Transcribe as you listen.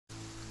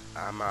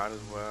I might as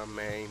well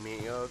make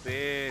me a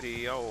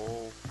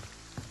video.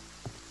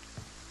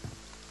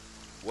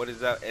 What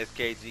is up,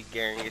 SKG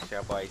gang? It's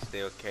your boy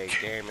Still K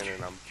Gaming,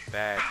 and I'm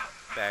back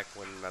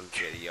with another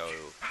video.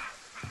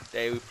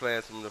 Today we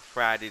playing some of the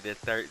Friday the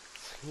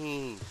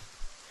 13th.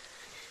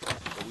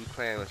 But we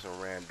playing with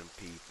some random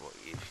people.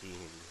 If you,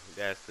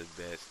 that's the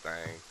best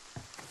thing.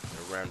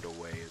 The random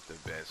way is the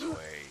best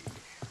way.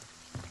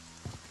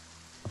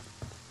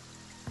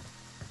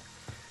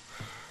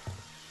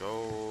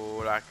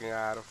 So I can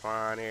gotta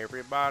find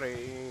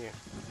everybody.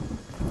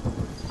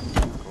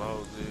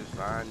 Close this.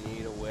 I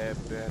need a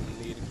weapon.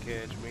 Need to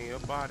catch me a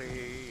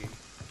body.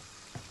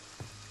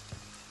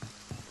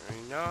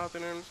 Ain't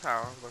nothing in this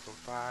house but some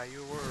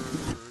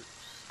fireworks.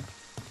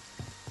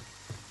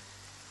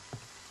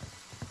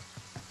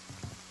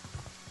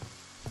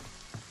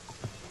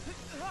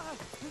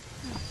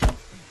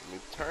 Let me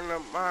turn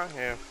up my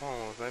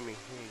headphones. Let me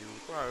hear you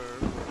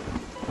first.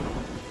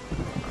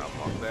 I'm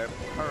on that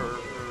purr.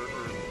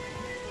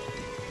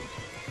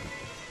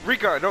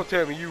 Recon, don't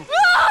tell me you.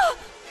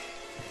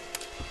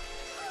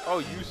 Oh,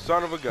 you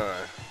son of a gun.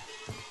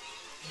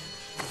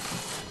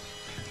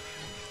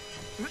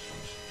 So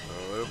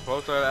we're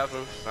supposed to have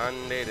from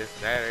Sunday to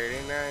Saturday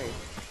night.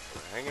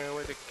 Hanging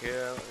with the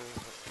killers.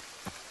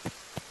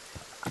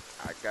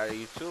 I got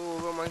you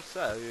tools on my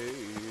side.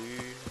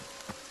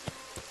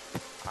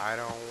 I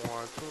don't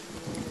want to lose.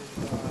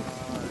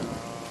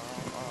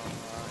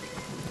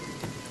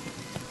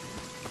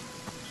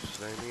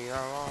 Just leave me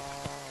alone.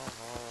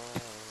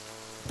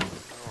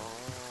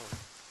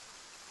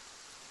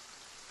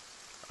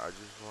 I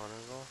just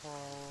wanna go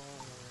home.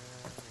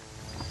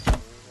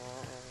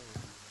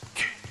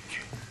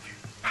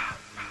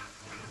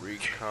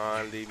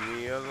 Recon, leave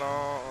me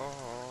alone.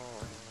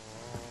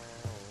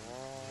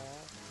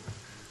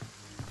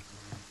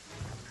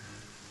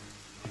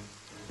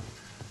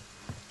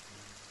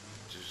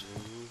 Just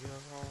leave me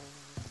alone.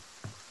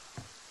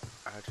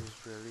 I just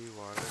really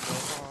wanna go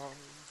home.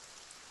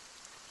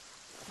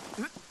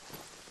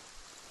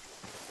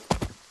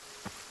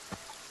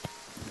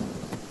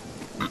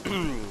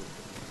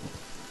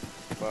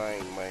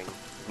 Man,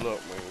 look,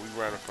 man, we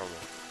running from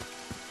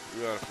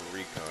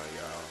Recon,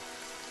 y'all.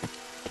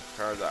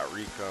 Turns out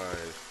Recon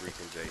is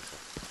freaking Jason.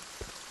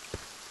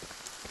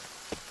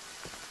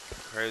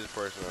 Crazy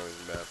person on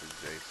this map is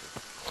Jason.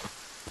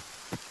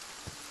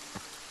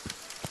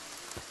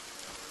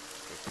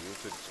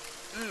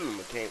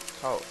 I can't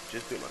talk.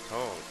 Just bit my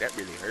tongue. That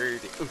really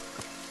hurt it.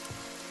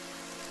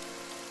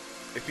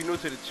 If you're new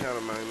to the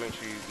channel, man, make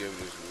sure you give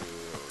this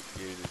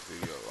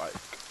video a like.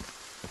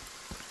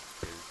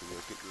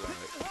 Hit the like.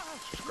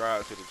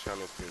 Subscribe to the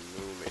channel if you're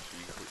new. Make sure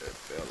you click that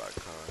bell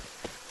icon.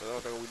 So the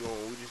only thing we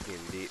doing, we just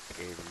getting lit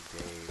every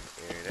day.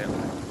 And that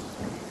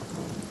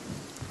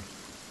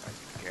like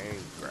the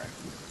game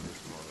graphics. This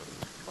mother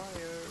is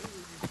fire.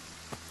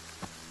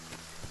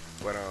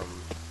 But I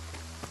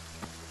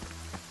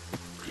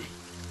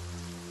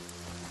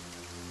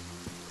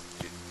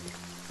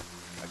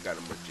got a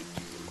bunch of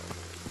cheese in my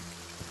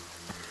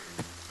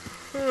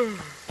hand.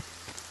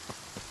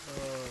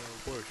 Oh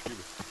boy, excuse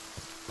me.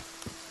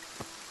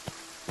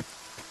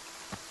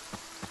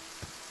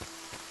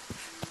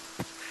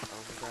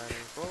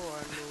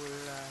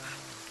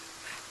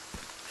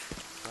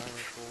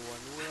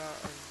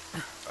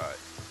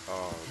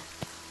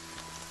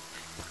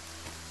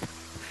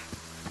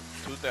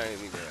 Two things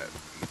need to happen.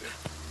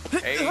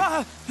 Either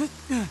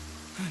A,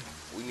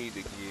 we need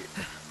to get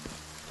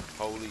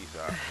police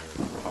out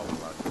here.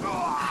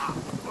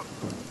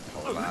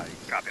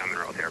 Police. Copy, I'm in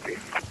neural therapy.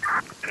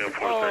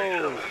 Oh,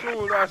 as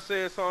soon as I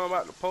said something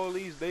about the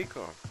police, they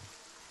come.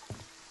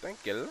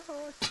 Thank you,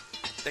 Lord.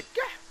 Thank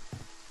you.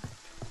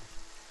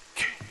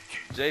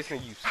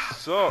 Jason, you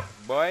suck,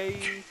 boy.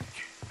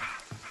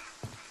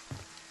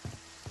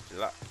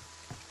 Chill out.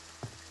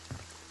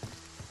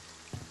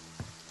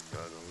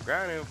 Cause I'm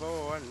grinding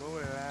for I know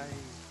that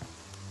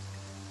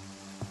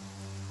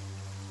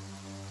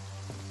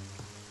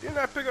Didn't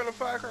I pick up the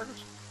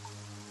firecrackers?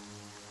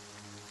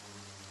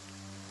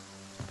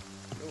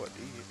 No, I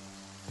did.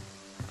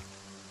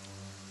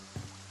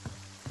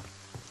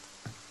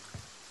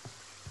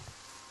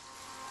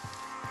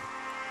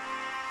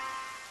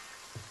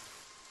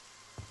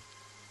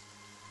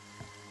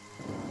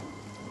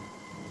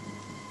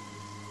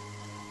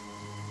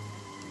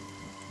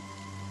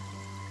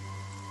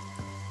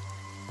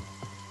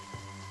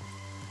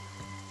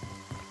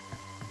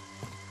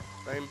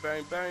 Bang,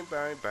 bang, bang,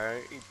 bang,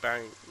 bang,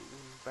 bang,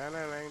 bang, bang,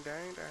 bang,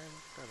 bang,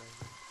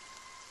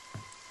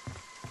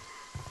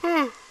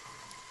 bang.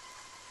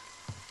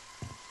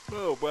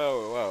 Oh,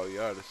 wow,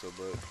 y'all are so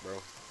much, bro.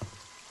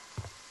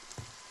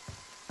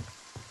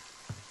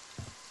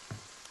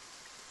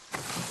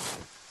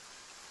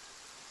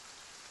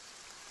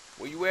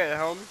 Where you at,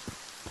 homie?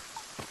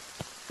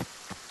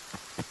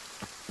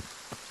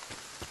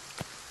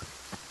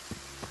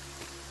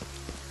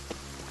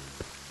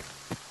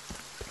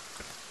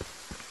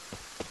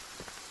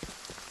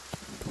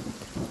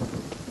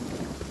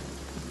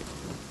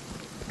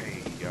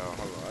 Hey, y'all,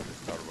 hold on, I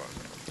just thought about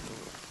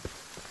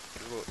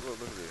something. Look.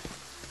 look at this.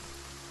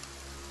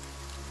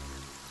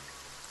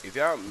 If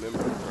y'all remember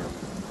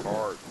from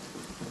part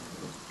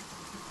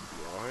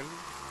 1,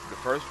 the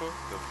first one,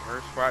 the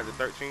first Friday the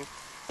 13th,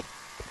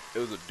 it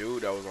was a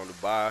dude that was on the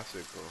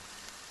bicycle.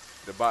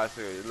 The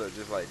bicycle, it looked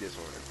just like this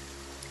one.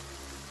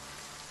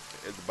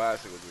 The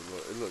bicycle,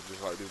 it looked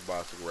just like this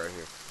bicycle right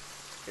here.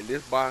 And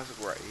this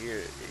bicycle right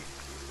here,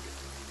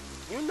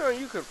 you know,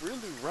 you could really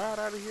ride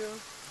out of here.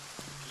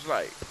 Just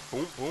like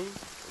boom, boom.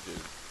 Just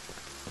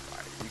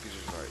like you could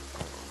just like,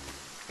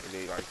 and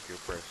then like you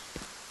can press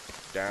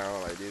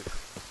down like this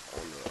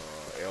on the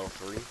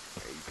L3,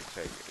 and you can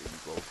take it and you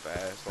go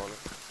fast on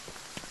it,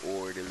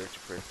 or they let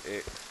you press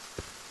X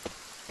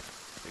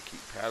and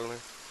keep paddling.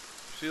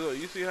 See, look,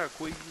 you see how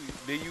quick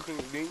you can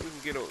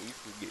get on, you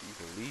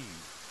can leave.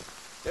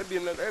 That'd be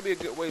a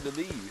good way to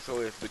leave.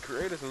 So if the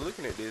creators are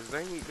looking at this,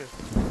 they need to.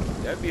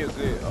 That'd be a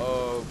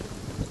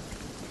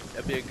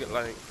good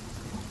like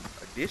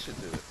addition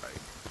to it. Like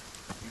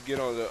you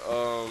get on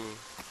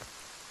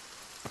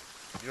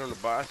the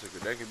bicycle.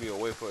 That could be a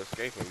way for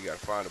escaping. You gotta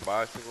find a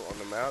bicycle on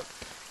the map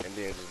and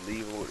then just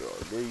leave on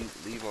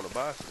the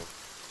bicycle.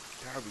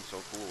 That would be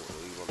so cool to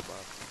leave on the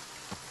bicycle.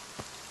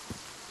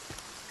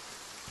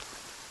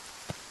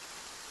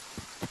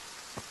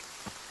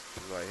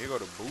 Like here go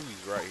the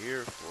buoys right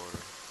here for.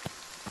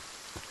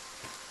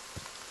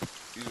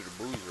 These are the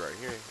buoys right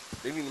here.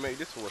 They need to make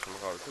this for what's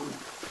called too.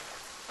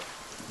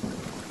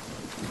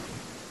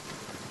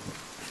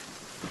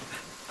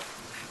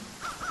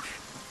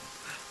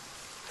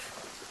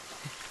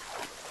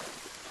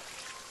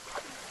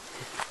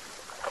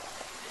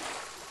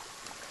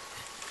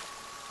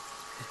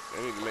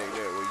 They need to make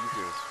that where you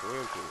can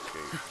swim to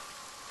escape.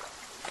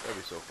 That'd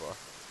be so far.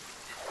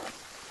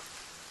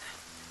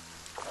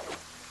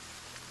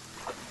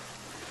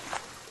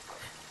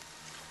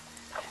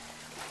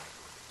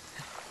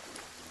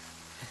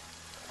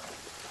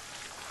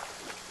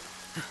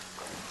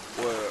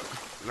 Well,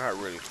 not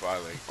really far.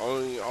 Like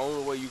only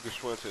way you can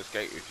swim to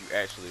escape if you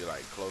actually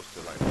like close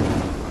to like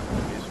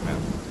this map.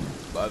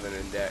 But other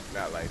than that,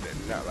 not like that.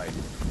 Not like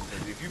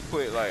if you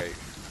put like.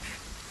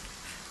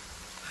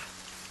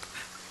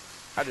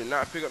 I did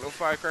not pick up no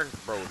firecrackers,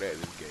 bro. That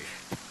is gay.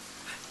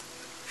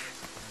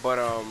 But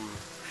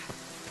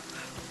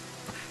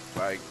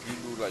like you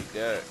do like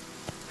that.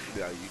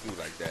 Yeah, you do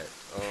like that.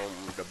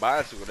 The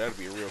bicycle, that'd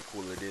be a real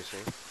cool addition.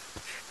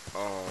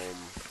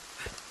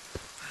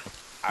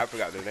 I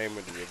forgot the name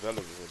of the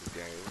developers of the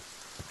game.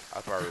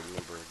 I probably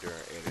remember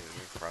during editing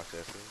and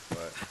processing,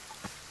 but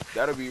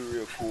that'll be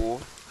real cool.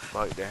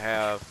 Like to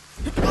have,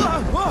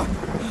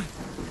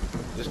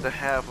 just to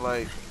have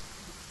like,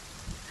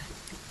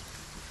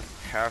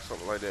 have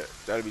something like that.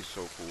 That'd be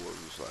so cool.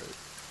 It's like,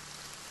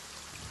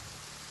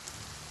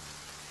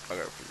 I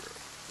gotta figure out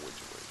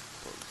which way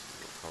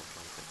it come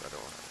from because I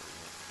don't have it.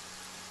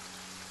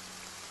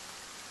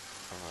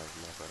 I don't have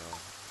enough at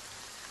all.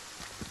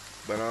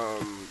 But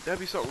that'd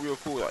be something real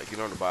cool, like get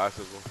on the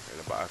bicycle, and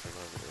the bicycle,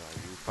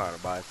 like you find a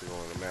bicycle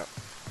on the map,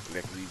 and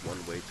that could be one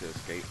way to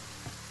escape.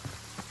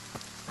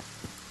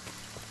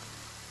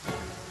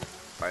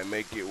 Like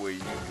make it where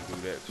you can do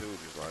that too,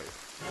 just like.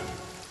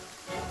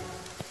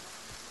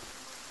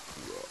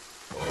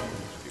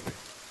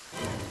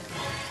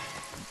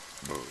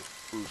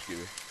 Excuse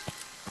me.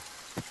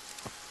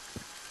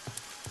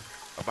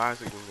 A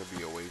bicycle can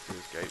be a way to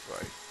escape,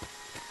 like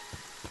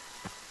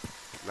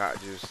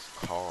not just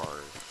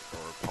cars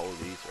or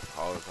police or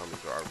police on the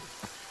garbage.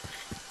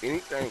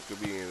 Anything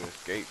could be an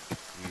escape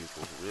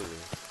vehicle,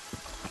 really.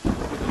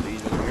 With the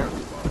Legion of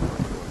Basketball.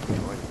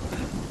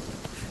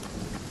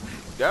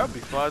 That would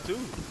be fun too,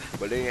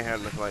 but they ain't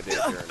have nothing like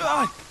that there.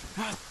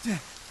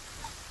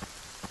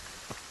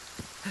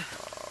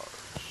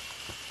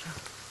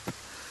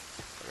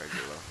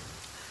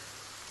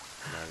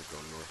 Go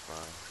north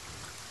side.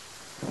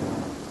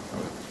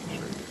 I'll have to keep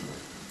straight this way.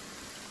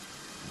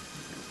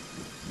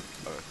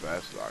 As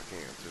fast as I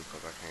can too,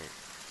 cause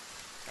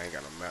I ain't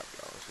got no map,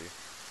 y'all. See,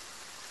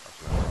 that's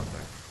not my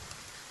thing.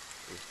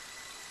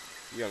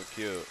 You gotta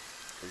kill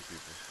 3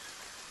 people.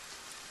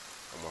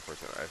 And one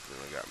person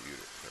accidentally got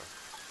muted. So,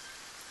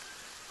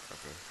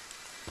 okay.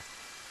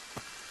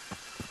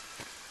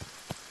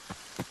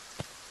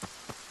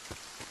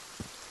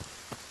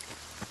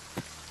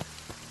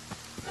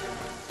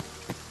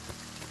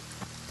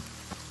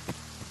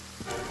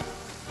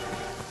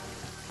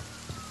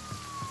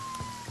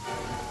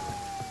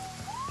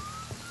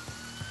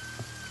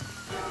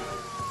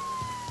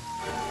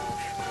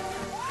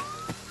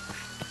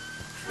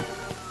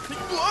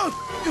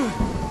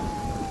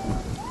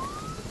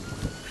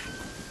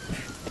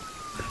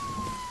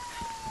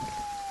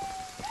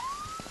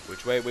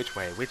 Which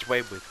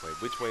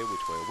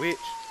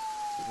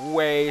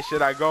way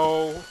should I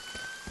go?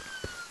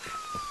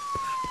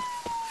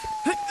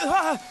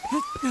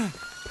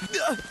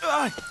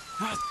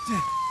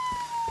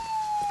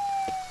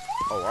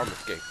 Oh, I'm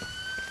escaping.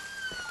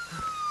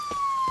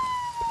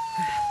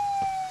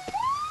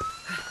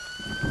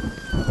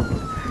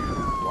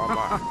 Well,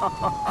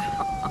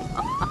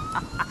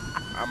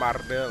 I'm out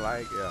of there,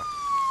 like, yeah.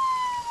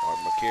 Oh,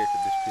 My character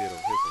disappeared on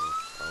his one.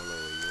 I don't know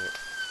where he went.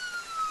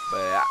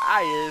 But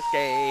I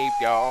escaped,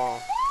 y'all.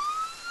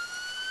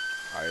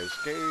 I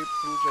escaped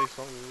from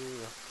Jason.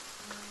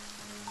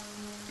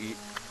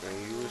 When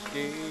you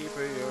escape,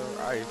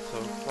 I so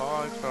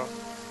far from.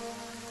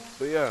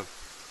 But yeah,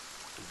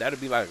 that'd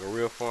be like a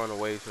real fun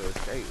way to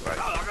escape. Like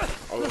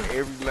on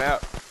every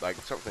map, like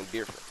something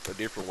different, a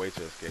different way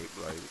to escape.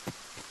 Like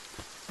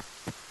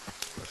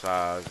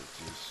besides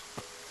just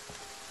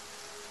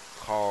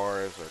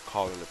cars or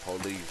calling the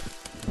police,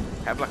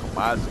 have like a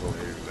bicycle on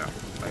every map,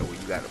 like where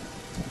you gotta,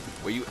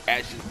 where you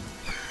actually.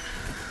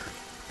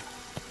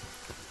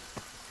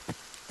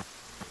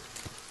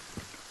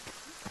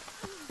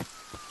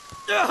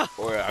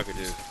 Or I could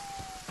just,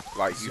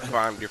 like, you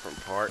find different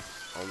parts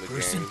on the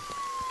game.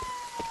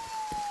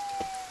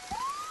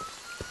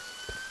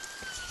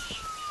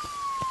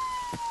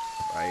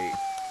 Like,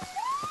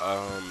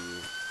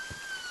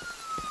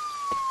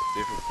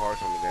 different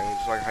parts on the game.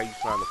 Just like how you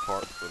find the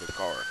parts for the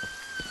car.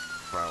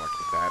 You find like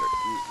a battery,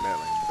 not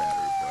like a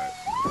battery, but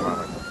you find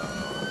like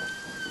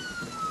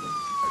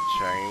a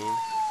chain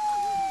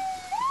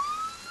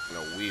and a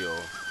wheel.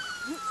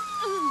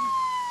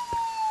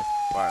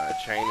 Find a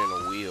chain and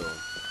a wheel.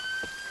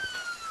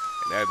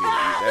 And that'd be a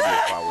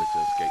far way to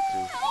escape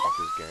too off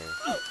this game.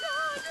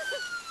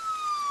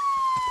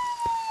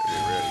 It'd be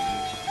real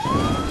easy.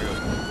 Real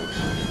quick.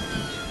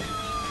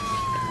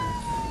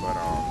 But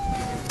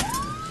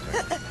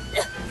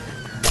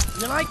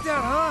You like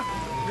that, huh?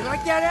 You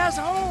like that,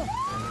 asshole?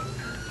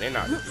 they're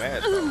not as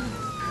bad though.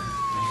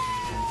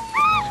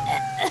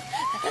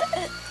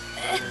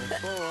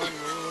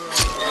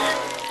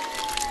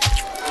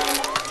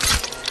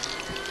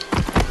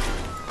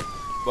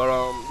 But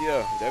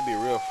yeah, that'd be a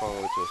real fun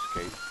way to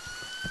escape.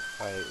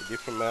 Like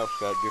different maps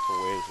got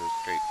different ways to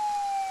escape.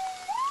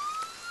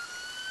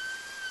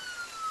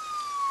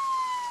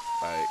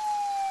 Like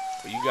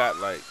you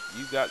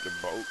got the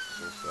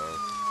boats and stuff.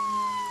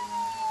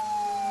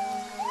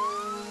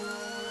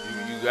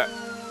 You got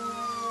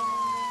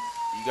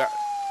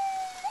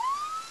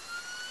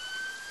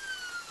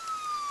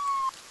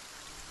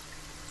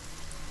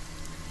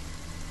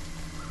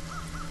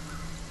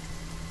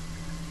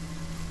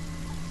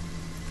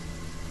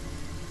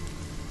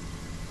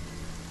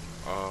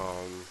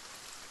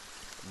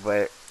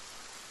but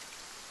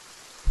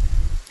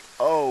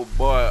oh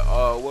boy,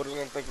 what am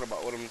I thinking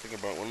about? What am I thinking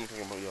about?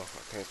 Y'all? I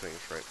can't think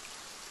straight.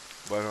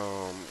 But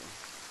round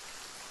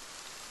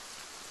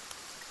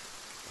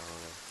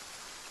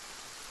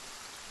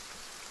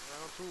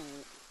two.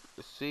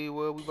 Let's see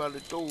what we about to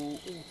do. Ooh.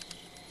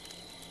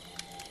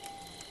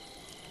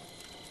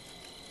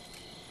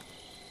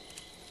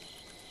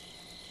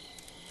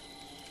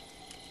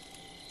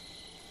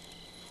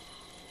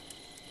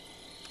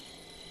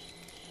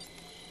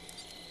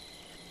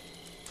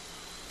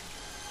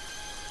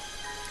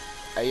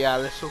 Hey, y'all,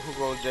 let's see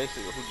who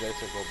Jason gonna be this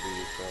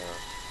time.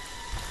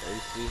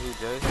 Let's see who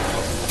Jason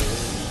gonna be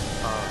this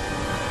time.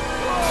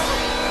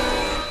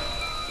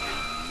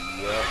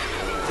 Yep.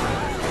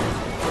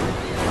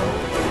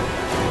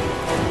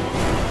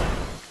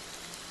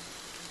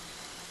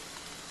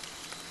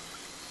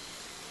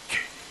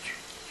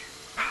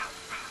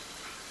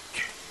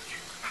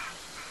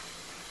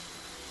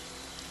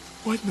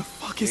 What in the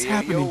fuck is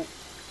happening?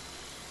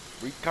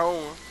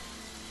 Recon.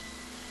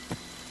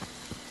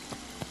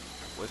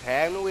 What's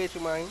happening with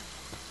you, man?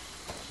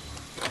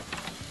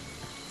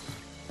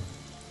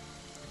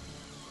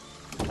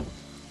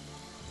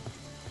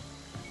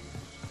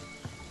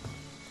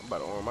 I'm about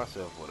to arm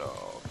myself with a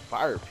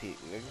fire pit,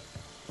 nigga.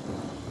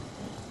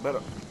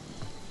 But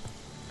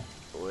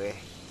what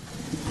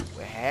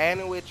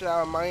happening with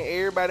y'all, man?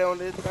 Everybody on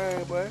this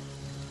thing, boy.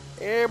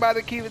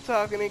 Everybody keep it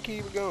talking and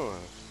keep it going.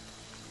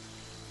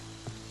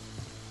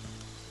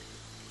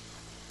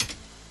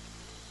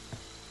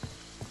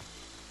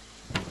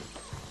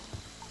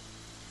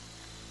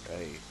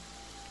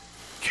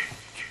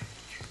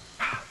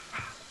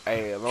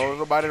 Hey, as long as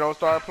nobody don't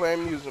start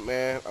playing music,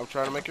 man, I'm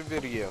trying to make a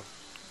video.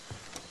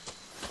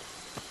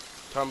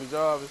 Tommy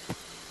Jarvis.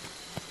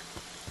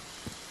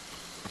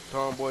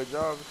 Tomboy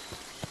Jarvis.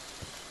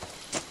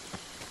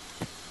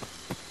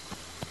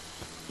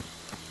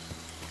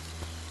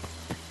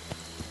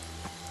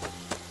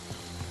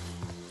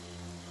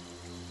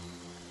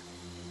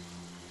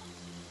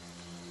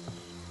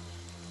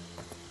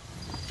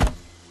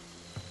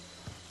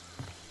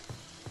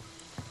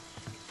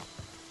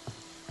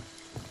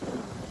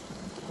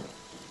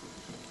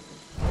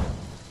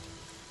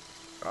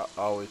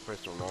 I always press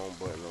the wrong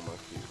button on my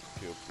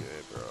kill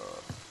bro.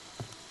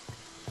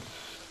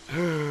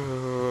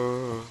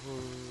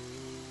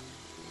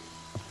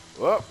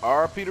 Well,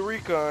 RP to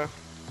Recon.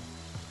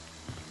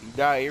 He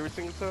died every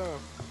single time.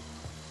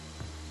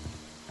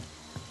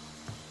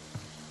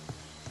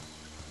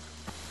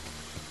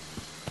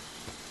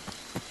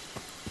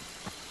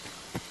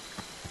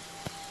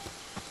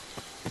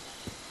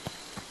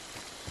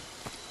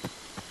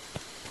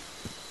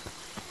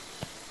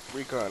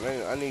 Recon,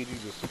 I need you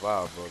to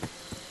survive, brother.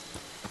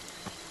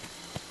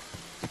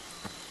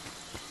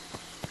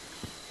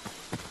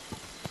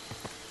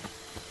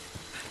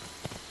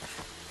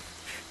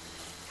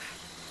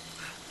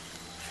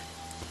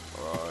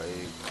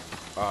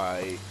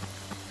 Alright.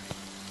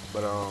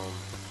 But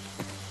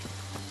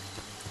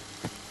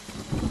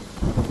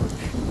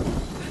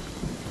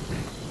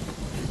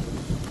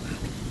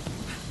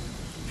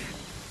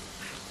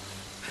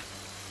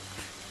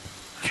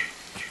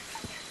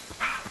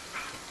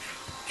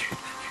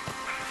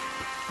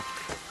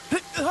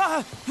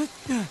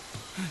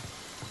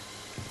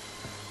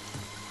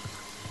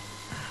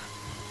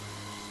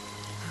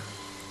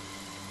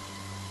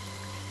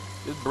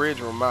this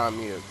bridge remind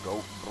me of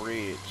Goat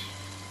Bridge.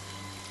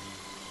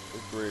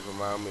 This bridge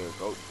remind me of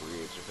Goat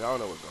Bridge. If y'all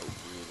know what Goat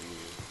Bridge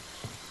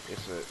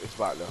is, it's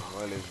about the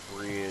hardest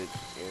bridge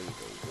in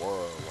the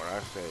world. What I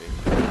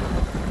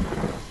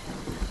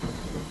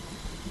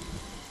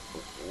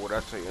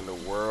say in the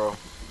world,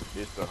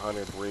 it's the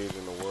 100th bridge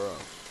in the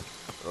world.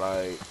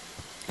 Like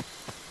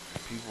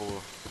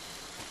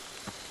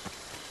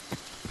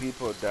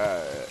people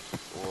died.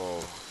 Well,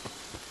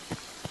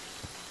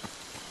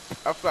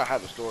 I forgot how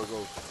the story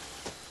goes.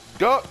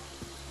 Duck,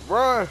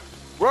 run,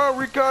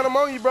 recon, I'm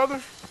on you,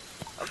 brother.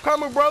 I'm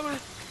coming, brother.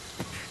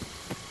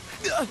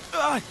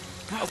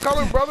 I'm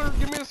coming, brother.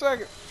 Give me a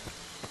second.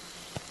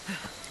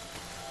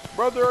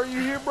 Brother, are you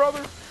here,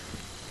 brother?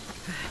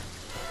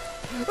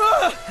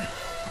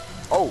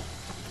 Oh,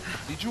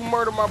 did you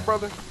murder my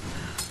brother?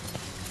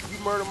 You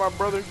murdered my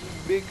brother, you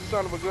big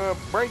son of a gun.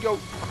 Bring your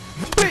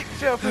big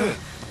self here.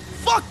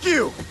 Fuck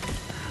you!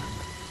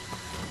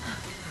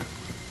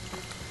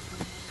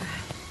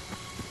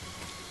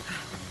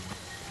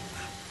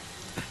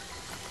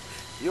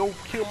 You don't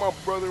kill my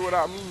brother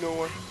without me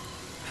knowing.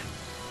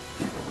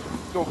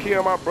 You gonna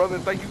kill my brother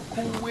and think you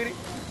cool with it?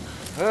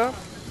 Huh?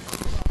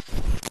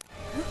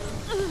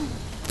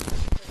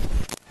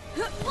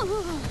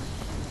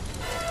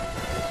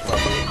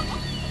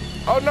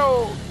 Oh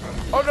no!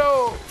 Oh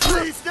no!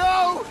 Please,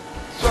 no!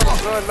 Son of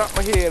a gun, knock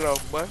my head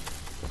off, boy.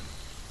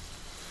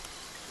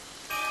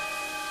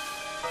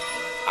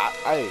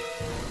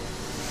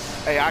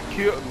 Hey, I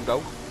killed him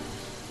though.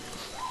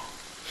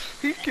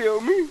 He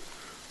killed me.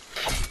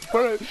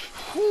 But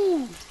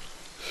whew,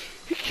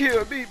 he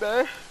killed me,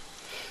 man.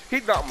 He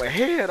knocked my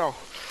head off.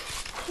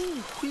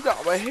 Whew, he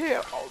knocked my head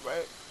off,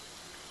 man.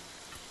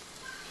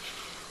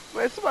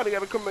 Man, somebody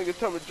gotta come back and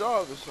tell me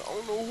Jarvis. I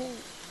don't know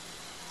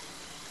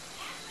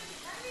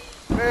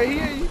who. Man,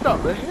 he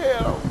knocked my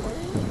head off, man.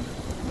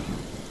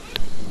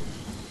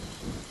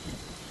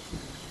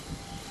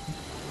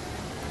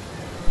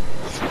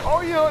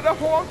 Oh yeah, that's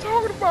what I'm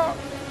talking about.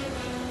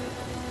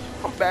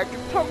 I'm back in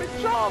Tommy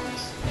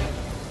Jarvis.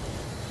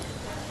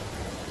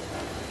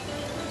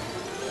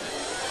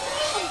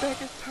 I'm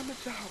back in Tommy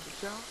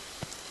Jarvis, y'all.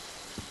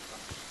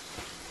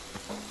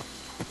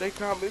 They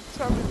call me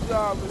Tommy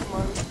Jarvis,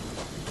 man.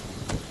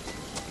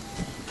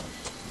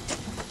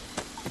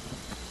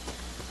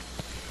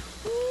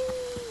 Ooh.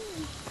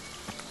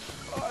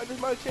 Oh, this is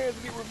my chance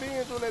to get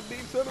revenge on that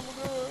big son of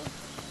a gun.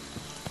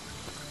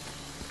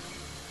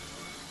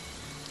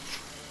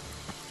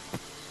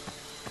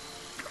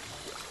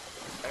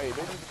 Hey, they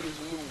just put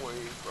some new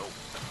ways, bro.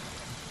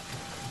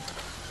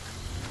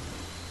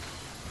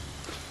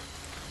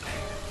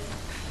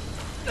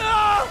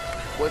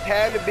 What's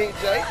happening, Big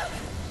J?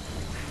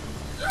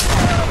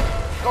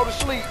 Go to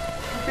sleep,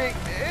 you big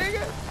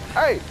nigga.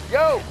 Hey,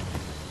 yo.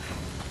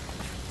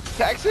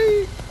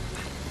 Taxi.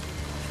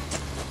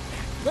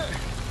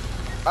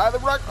 Either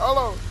rock, hold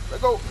on.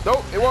 Let's go.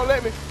 Nope, it won't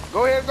let me.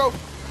 Go ahead and go.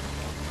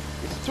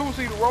 It's a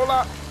two-seater, roll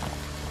out.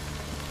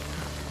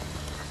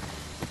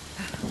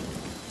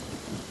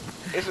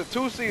 It's a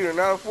two-seater,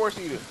 not a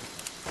four-seater.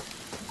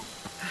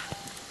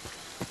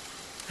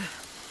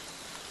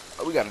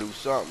 Oh, we gotta do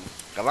something.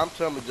 Cause I'm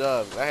telling the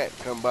jobs, I had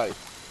to come by.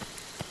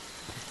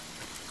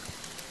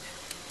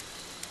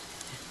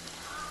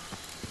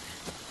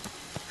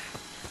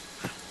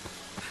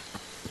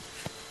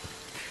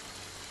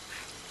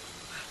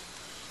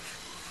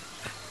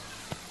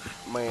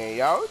 Man,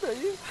 y'all,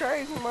 you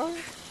crazy, man.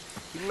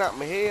 You knocked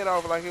my head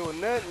off like it was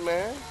nothing,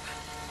 man.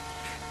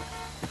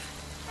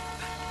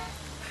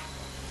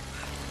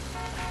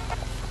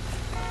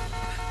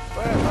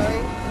 But,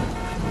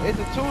 man, it's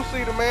a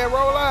two-seater, man.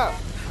 Roll out.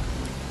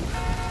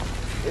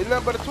 It's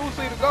nothing but a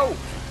two-seater. Go.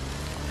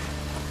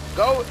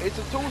 Go. It's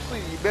a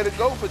two-seater. You better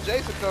go for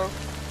Jase to come.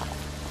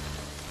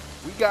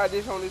 We got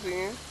this on this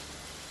end.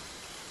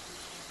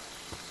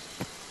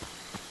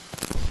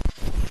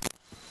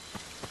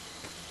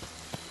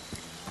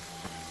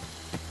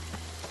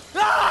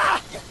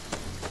 Ah!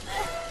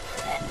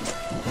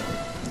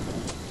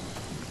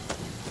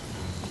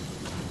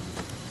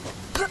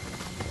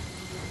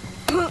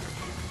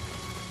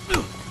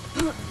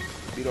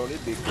 Beat on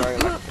this big thing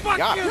like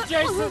Fuck you,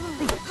 Jason!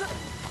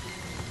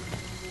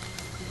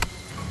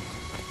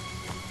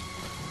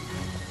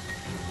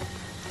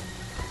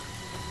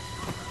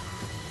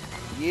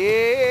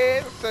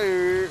 Yes,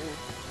 sir.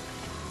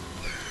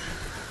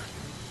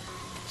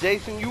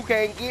 Jason, you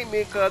can't get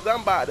me because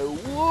I'm about to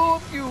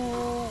whoop you.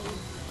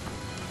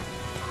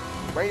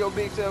 Bring your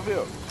big self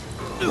here.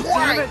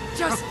 Damn it,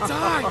 just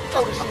die!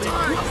 Go to sleep.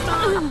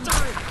 Die!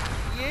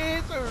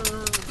 Yes, sir.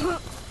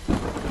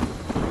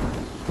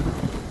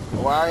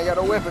 Oh, I ain't got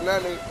no weapon now,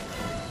 nigga.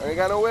 I ain't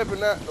got no weapon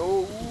now.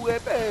 No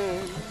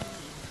weapon.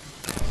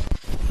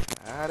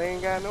 I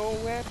ain't got no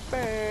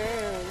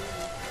weapon.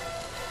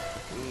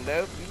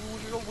 That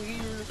fusion over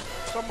here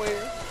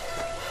somewhere.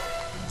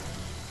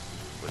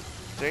 But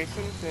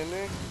Jason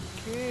finna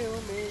kill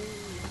me.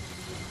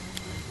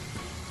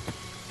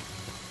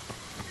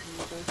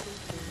 Jason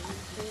finna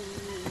kill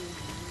me.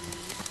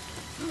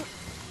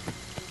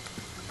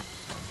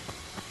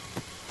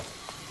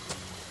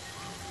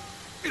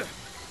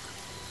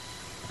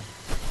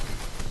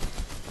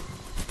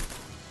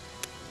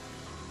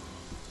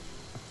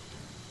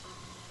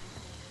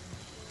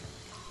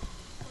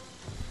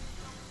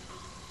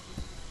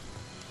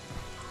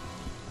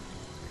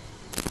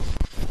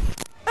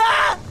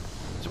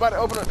 Somebody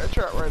open up that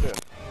trap right there.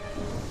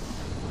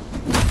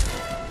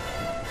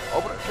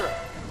 Open that trap.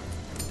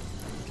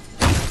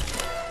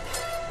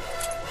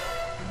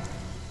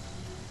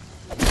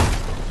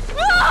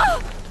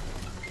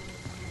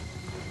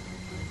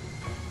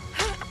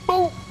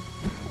 Boop!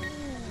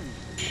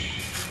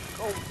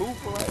 Go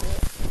boop like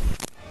that.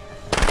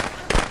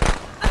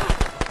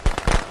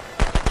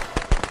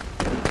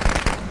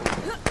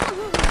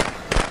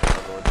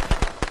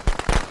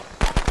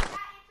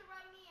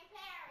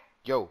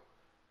 Yo.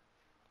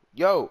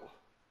 Yo.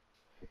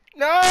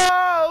 No!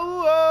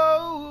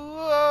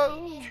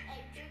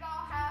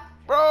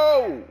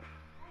 Bro!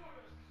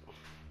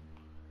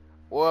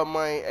 Well,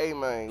 man, hey,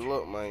 man,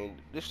 look, man,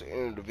 this is the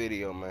end of the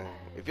video, man.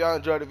 If y'all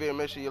enjoyed the video,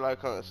 make sure you like,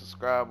 comment,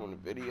 subscribe on the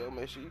video.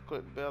 Make sure you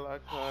click the bell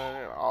icon.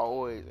 And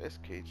always,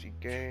 SKG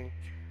gang,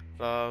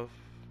 love,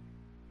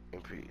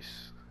 and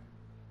peace.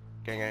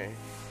 Gang, gang.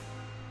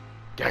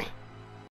 Gang.